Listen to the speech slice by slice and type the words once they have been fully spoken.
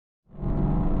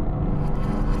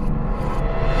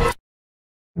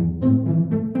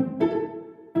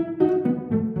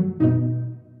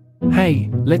Hey,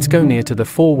 let's go near to the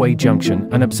four-way junction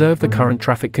and observe the current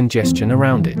traffic congestion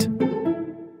around it.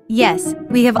 Yes,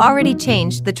 we have already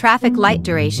changed the traffic light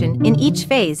duration in each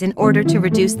phase in order to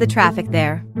reduce the traffic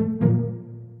there.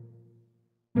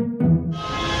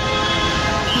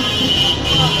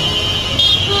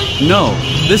 No,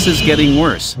 this is getting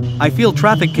worse. I feel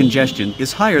traffic congestion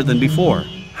is higher than before.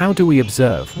 How do we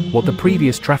observe what the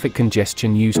previous traffic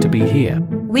congestion used to be here?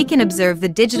 We can observe the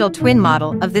digital twin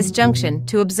model of this junction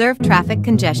to observe traffic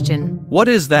congestion. What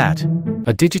is that?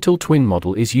 A digital twin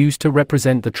model is used to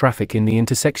represent the traffic in the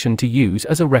intersection to use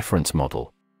as a reference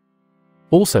model.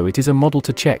 Also, it is a model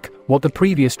to check what the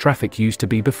previous traffic used to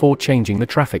be before changing the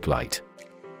traffic light.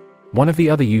 One of the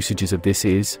other usages of this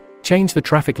is change the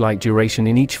traffic light duration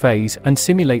in each phase and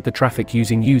simulate the traffic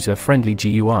using user-friendly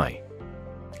GUI.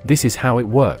 This is how it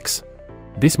works.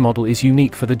 This model is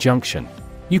unique for the junction.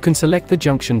 You can select the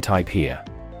junction type here.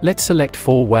 Let's select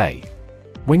four-way.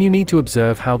 When you need to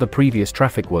observe how the previous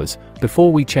traffic was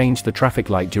before we change the traffic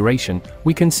light duration,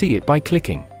 we can see it by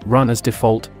clicking Run as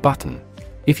Default button.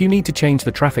 If you need to change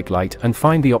the traffic light and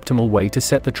find the optimal way to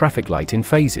set the traffic light in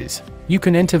phases, you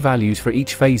can enter values for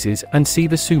each phases and see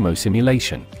the sumo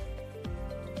simulation.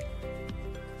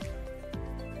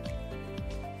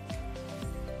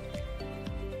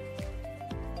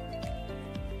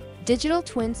 Digital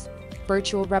twins,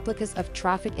 virtual replicas of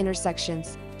traffic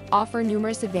intersections, offer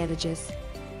numerous advantages.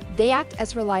 They act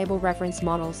as reliable reference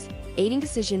models, aiding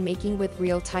decision-making with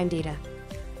real-time data.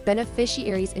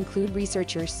 Beneficiaries include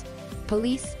researchers,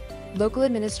 police, local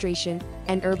administration,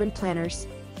 and urban planners,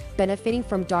 benefiting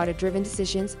from data-driven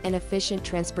decisions and efficient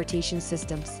transportation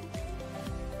systems.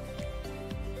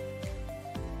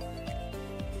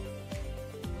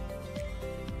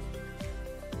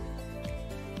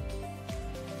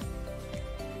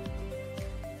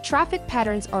 Traffic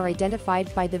patterns are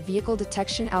identified by the vehicle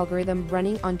detection algorithm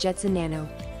running on Jetson Nano.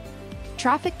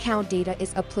 Traffic count data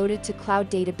is uploaded to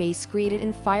cloud database created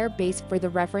in Firebase for the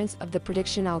reference of the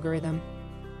prediction algorithm.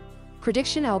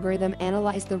 Prediction algorithm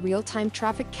analyze the real-time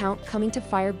traffic count coming to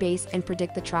Firebase and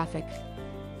predict the traffic.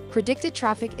 Predicted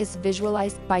traffic is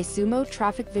visualized by Sumo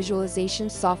traffic visualization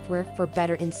software for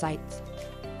better insights.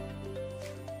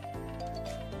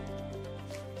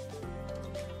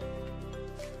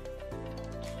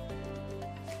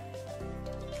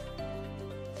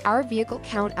 Our vehicle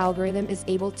count algorithm is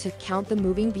able to count the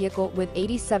moving vehicle with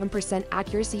 87%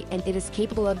 accuracy, and it is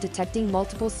capable of detecting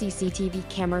multiple CCTV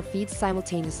camera feeds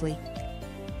simultaneously.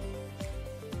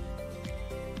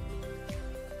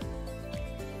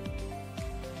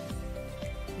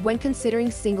 When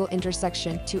considering single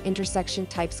intersection, two intersection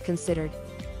types considered.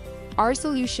 Our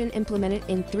solution implemented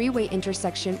in three-way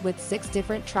intersection with 6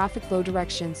 different traffic flow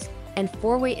directions, and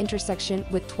four-way intersection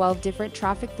with 12 different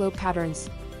traffic flow patterns.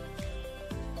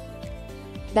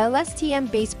 The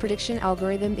LSTM-based prediction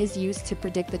algorithm is used to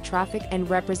predict the traffic and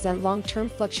represent long-term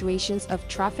fluctuations of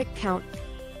traffic count.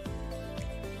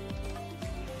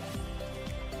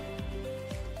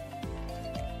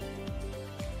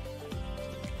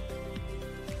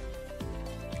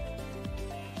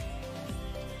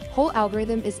 Whole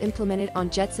algorithm is implemented on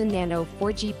Jetson Nano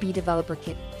 4GB Developer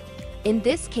Kit. In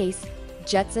this case,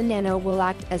 Jetson Nano will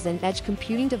act as an edge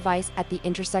computing device at the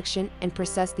intersection and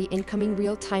process the incoming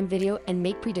real-time video and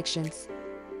make predictions.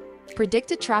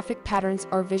 Predicted traffic patterns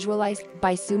are visualized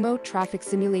by Sumo traffic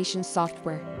simulation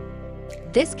software.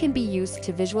 This can be used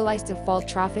to visualize default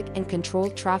traffic and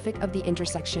controlled traffic of the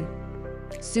intersection.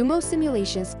 Sumo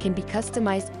simulations can be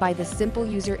customized by the simple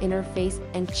user interface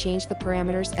and change the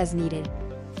parameters as needed.